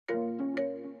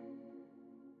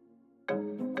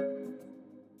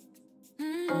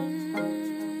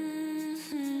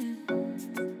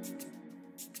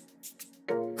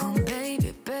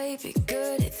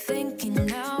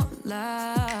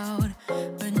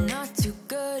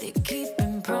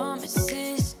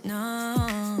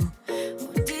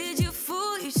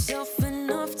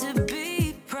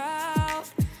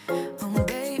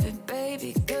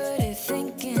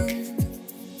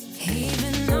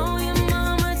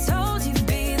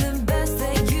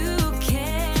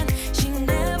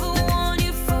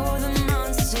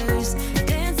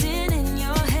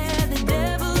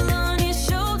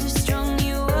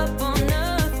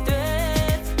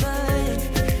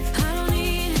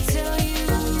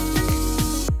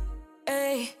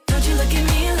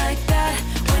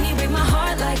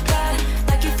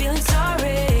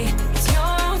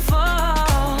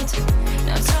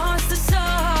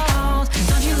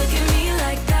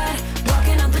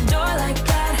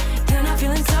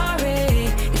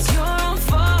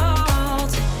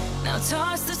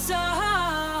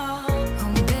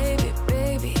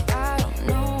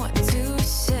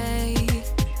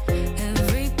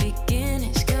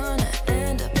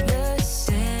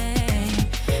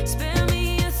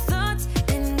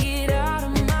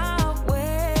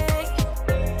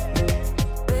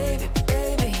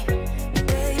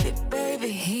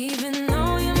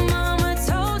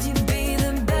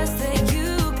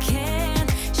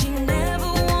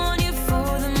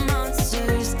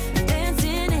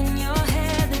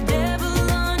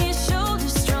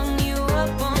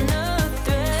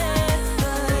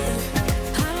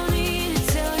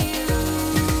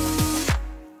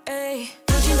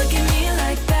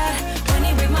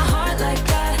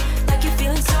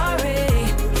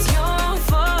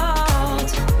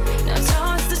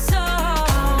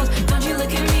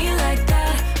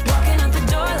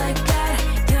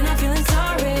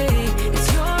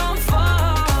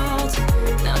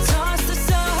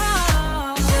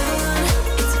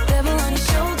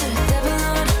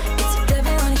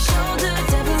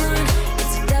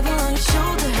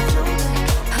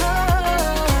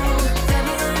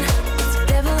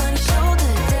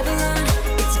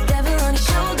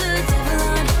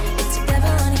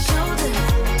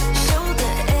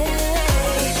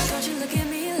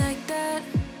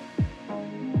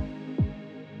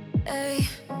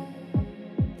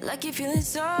like you're feeling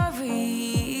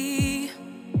sorry.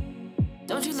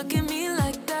 Don't you look at me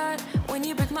like that when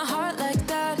you break my heart like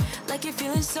that, like you're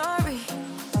feeling sorry,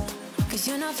 'cause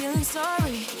you're not feeling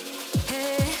sorry.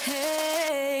 Hey,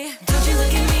 hey. Don't you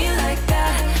look at me like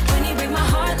that when you break my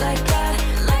heart like that,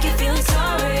 like you're feeling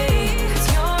sorry. It's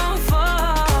your own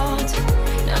fault.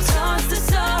 Now toss the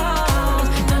salt.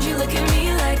 Don't you look at me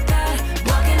like that,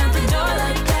 walking out the door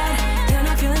like that. You're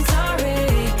not feeling sorry.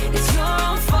 It's your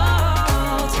own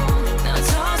fault. Now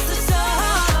toss the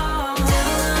salt.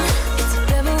 Devil on, it's a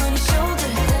devil on your shoulder.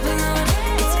 Devil on,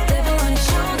 it's a devil on your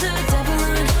shoulder. Devil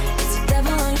on, it's a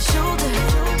devil on your shoulder.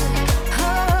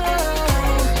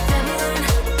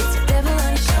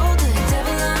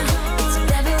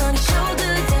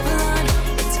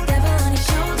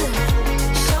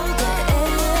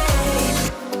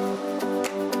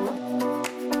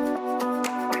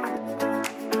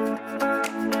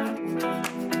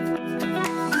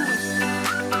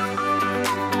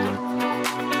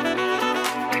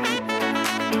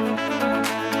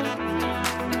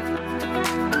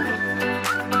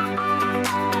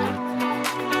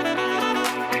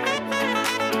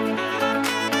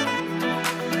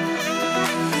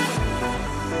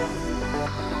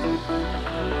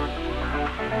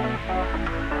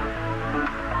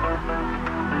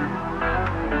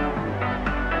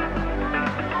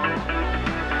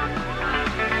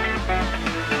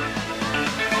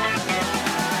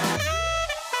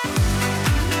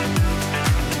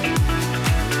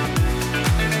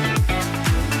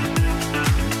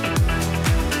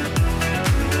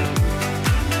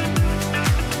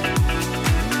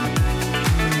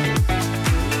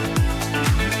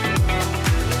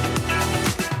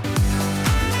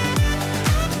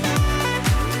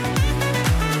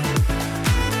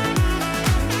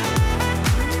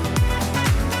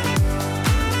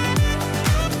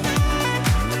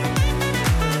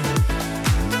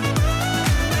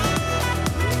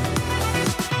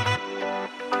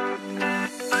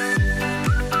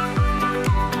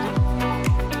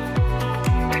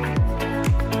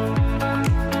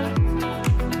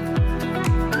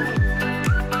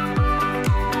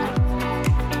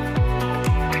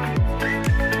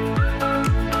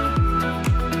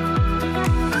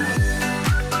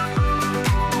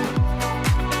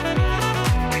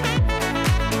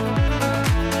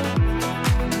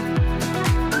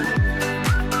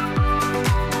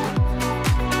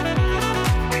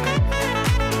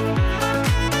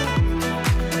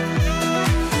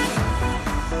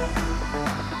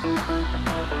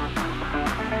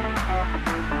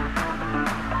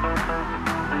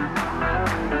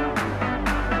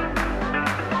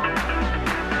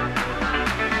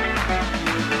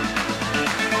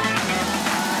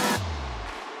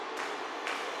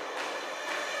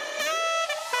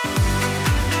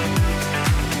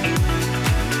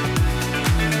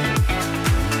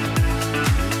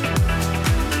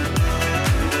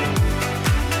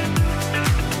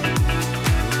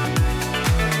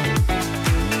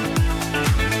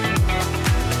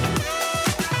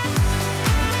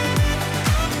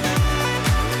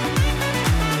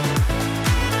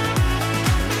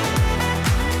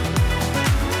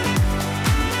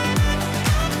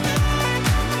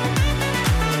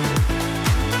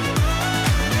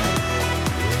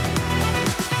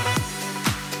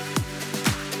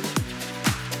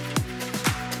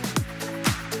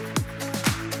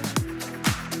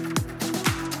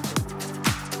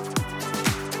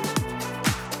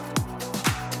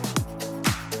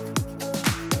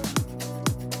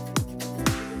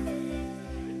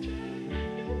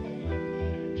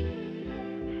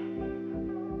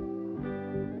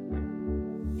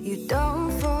 You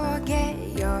don't forget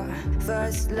your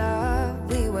first love.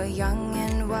 We were young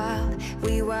and wild,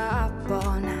 we were up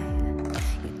all night.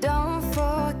 You don't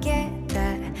forget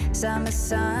that summer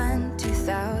sun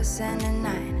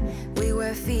 2009. We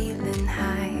were feeling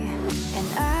high, and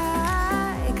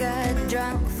I got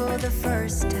drunk for the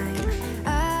first time.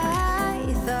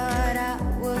 I thought I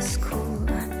was cool.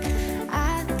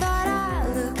 I thought I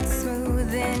looked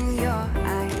smooth in your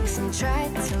eyes and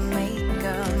tried to make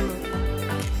a move.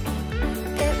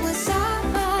 It was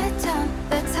summertime,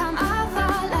 the time of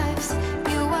our lives.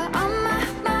 You were on my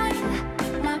mind,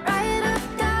 my ride or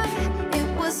die. It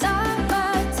was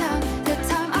summertime, the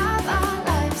time of our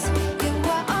lives. You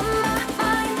were on my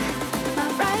mind, my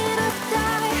ride or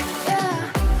die. Yeah.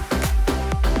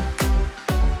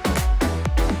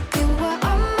 You were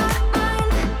on my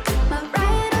mind, my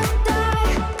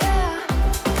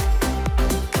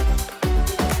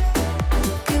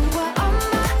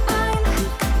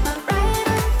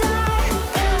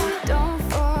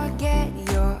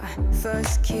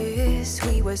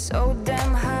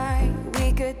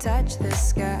the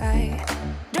sky.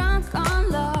 Drunk on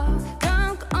love,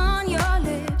 drunk on your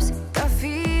lips, the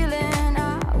feeling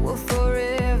I will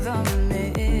forever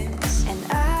miss. And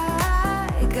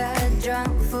I got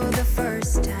drunk for the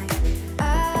first time.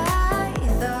 I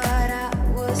thought I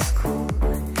was cool.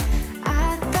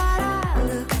 I thought I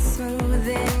looked smooth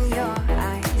in your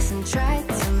eyes and tried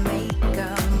to make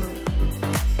a move.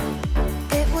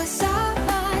 It was all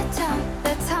my time,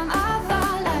 the time of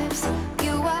our lives.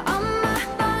 You were on my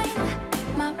mind,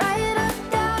 my ride or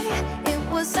die. It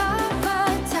was all my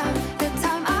time, the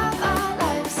time of our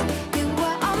lives. You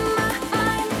were on my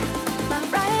mind, my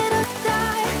ride or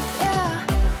die. Yeah.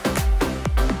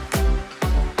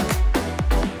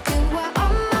 You were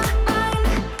on my mind,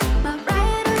 my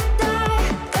ride or die.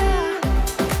 Yeah.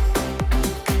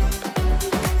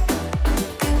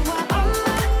 You were on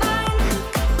my mind,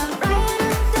 my ride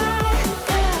or die.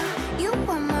 Yeah. You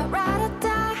were my ride or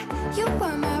die. You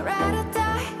were my ride or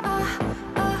die.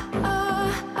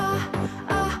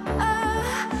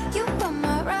 You were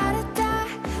my ride or die.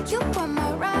 You were my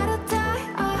ride or die.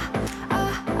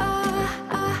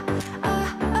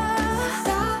 It's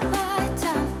all my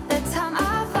time, the time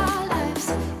of our lives.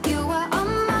 You were on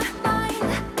my mind,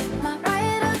 my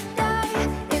ride or die.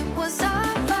 It was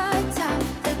all my time,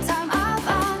 the time of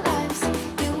our lives.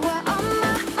 You were on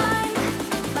my mind,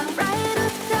 my ride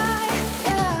or die.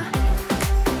 Yeah.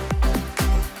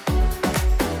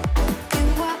 You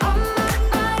were on my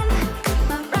mind,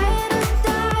 my ride or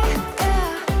die.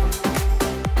 Yeah.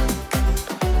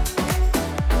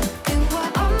 You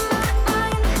were on my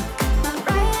mind, my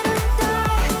ride or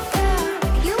die. Yeah.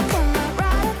 You were my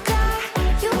ride or die.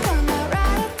 You were my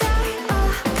ride or die.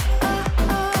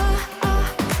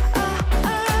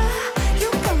 You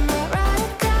were my ride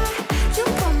or die. You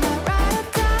were my ride or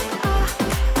die.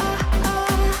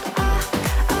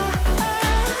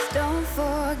 Don't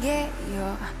forget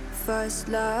your first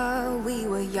love. We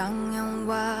were young and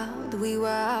wild. We were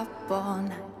up all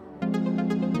night.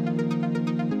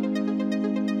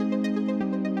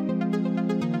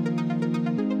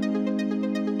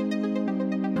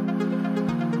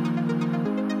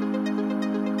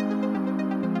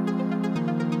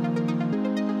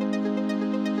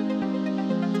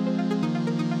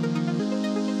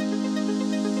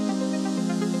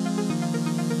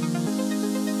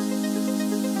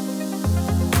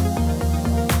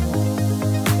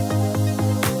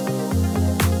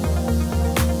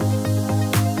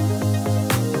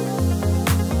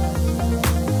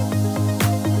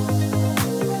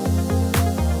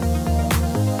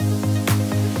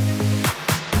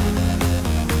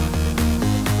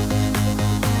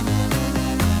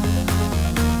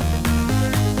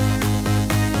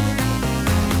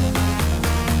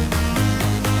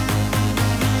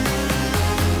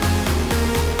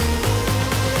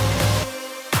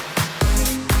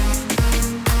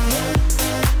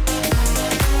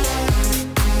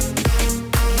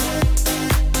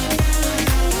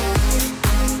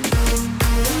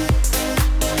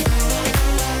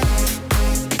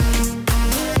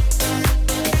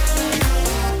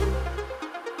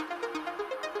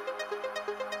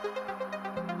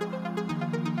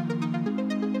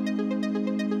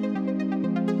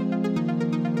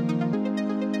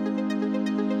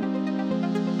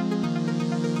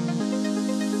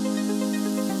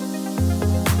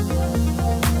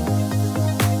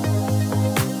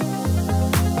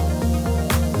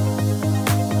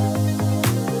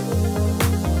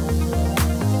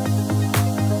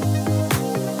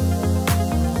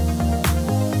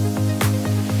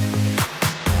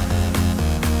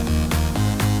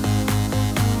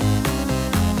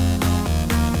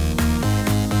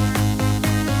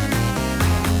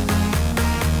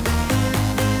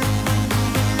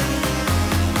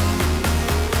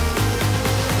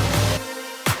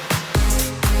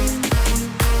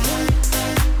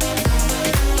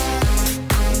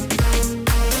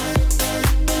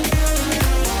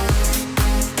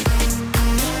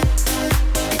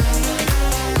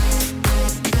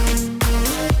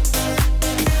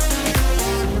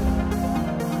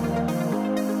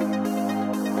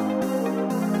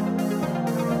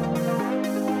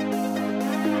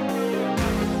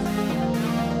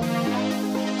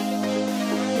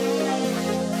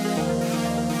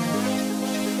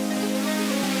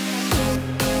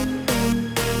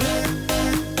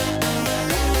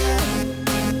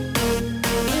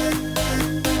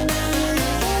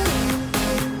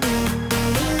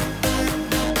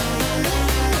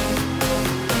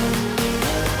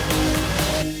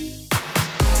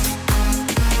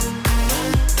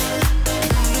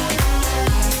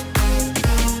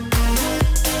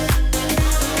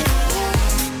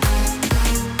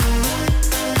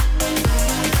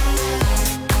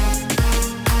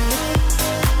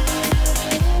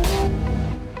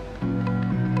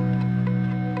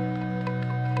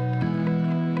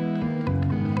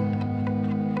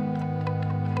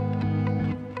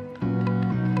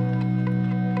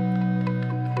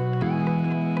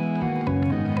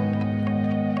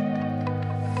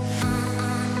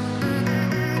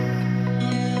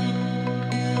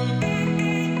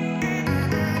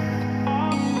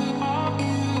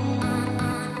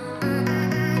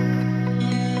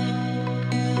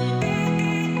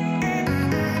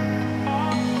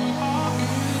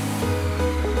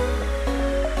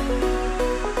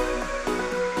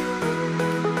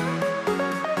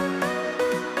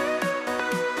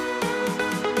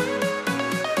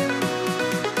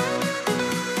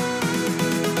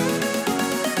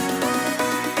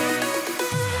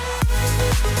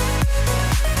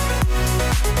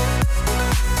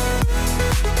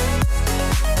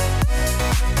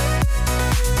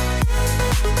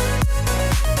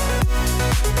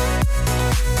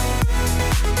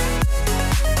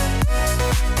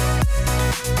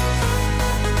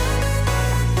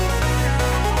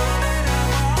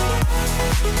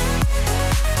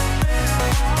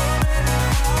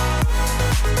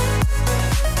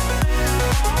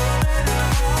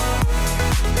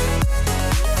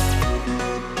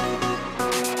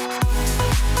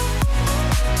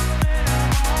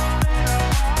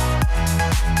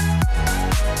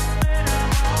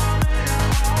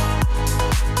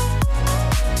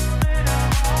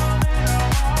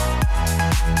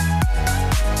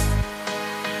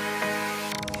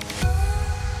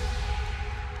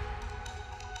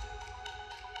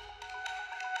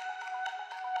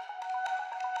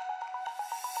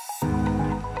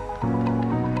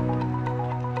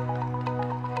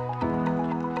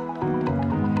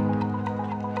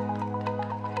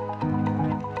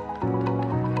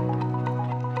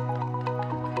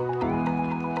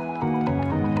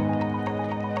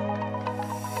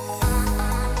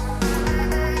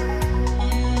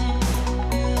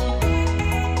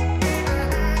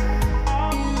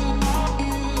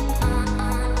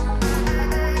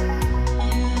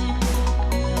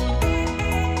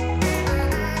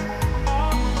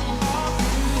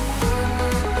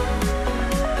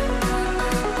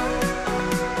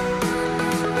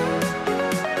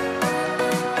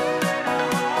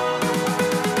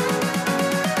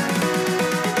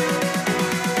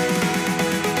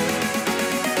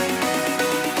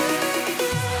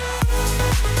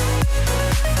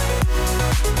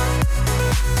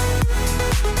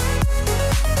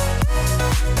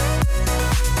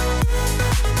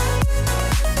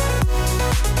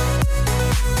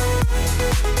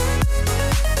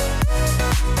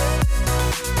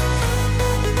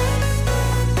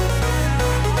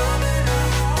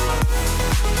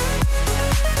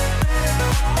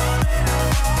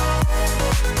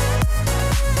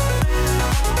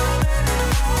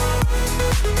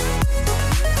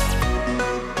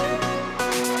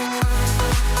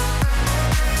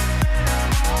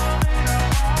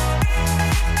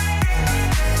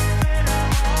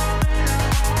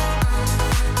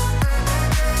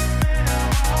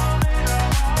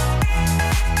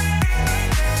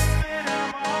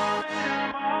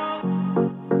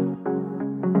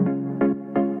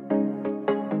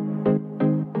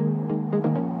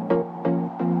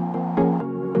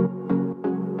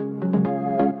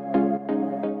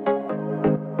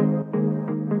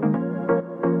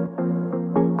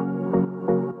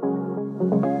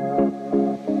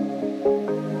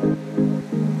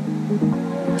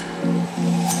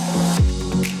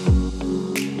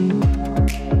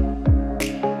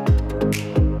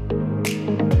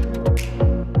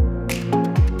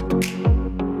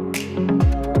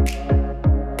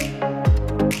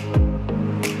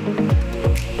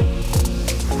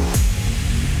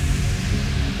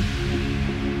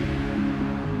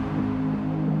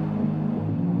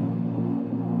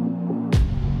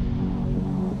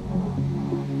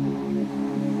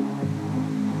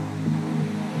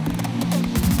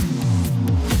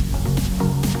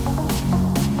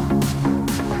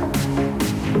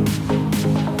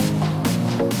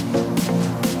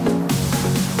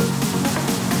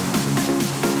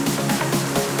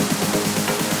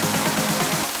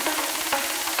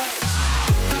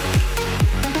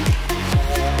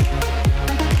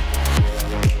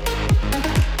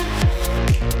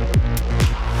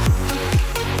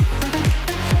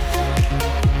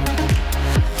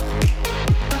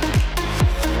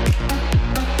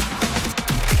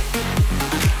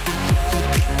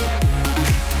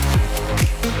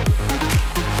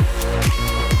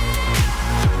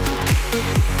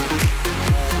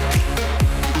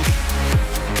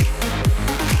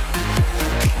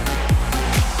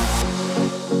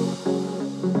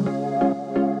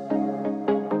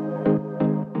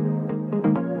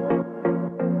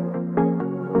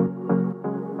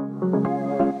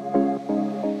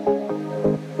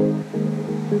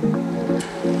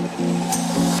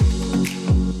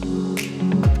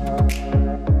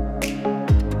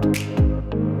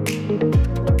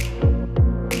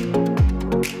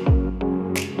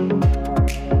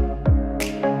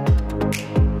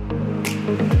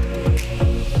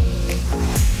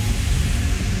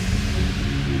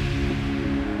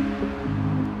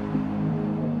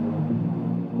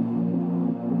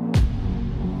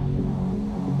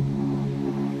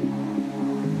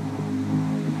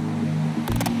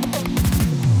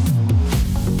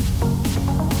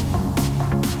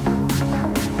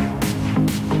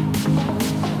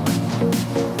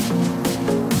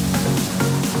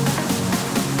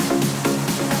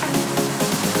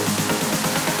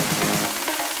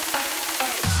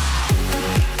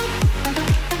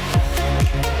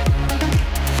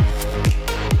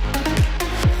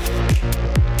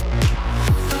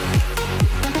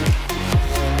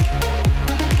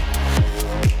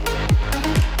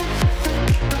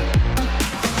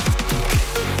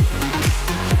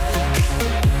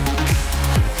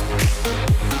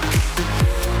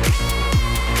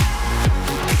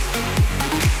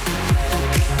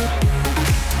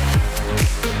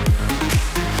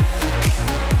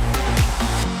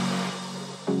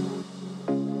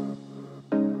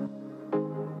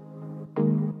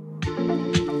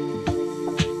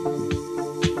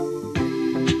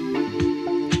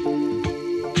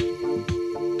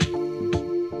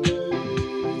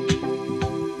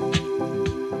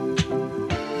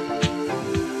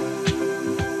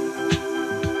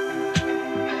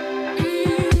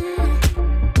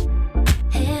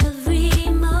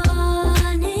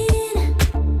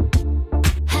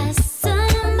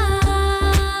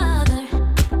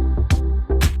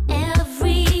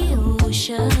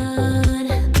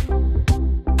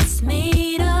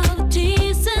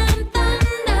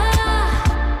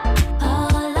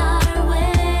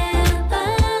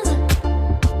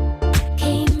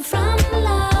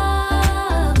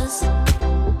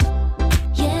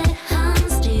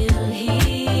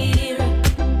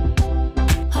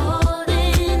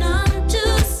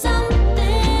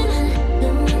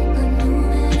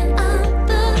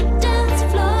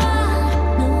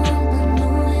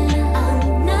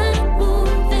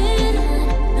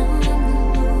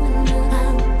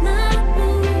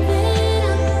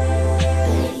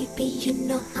 You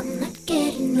know I'm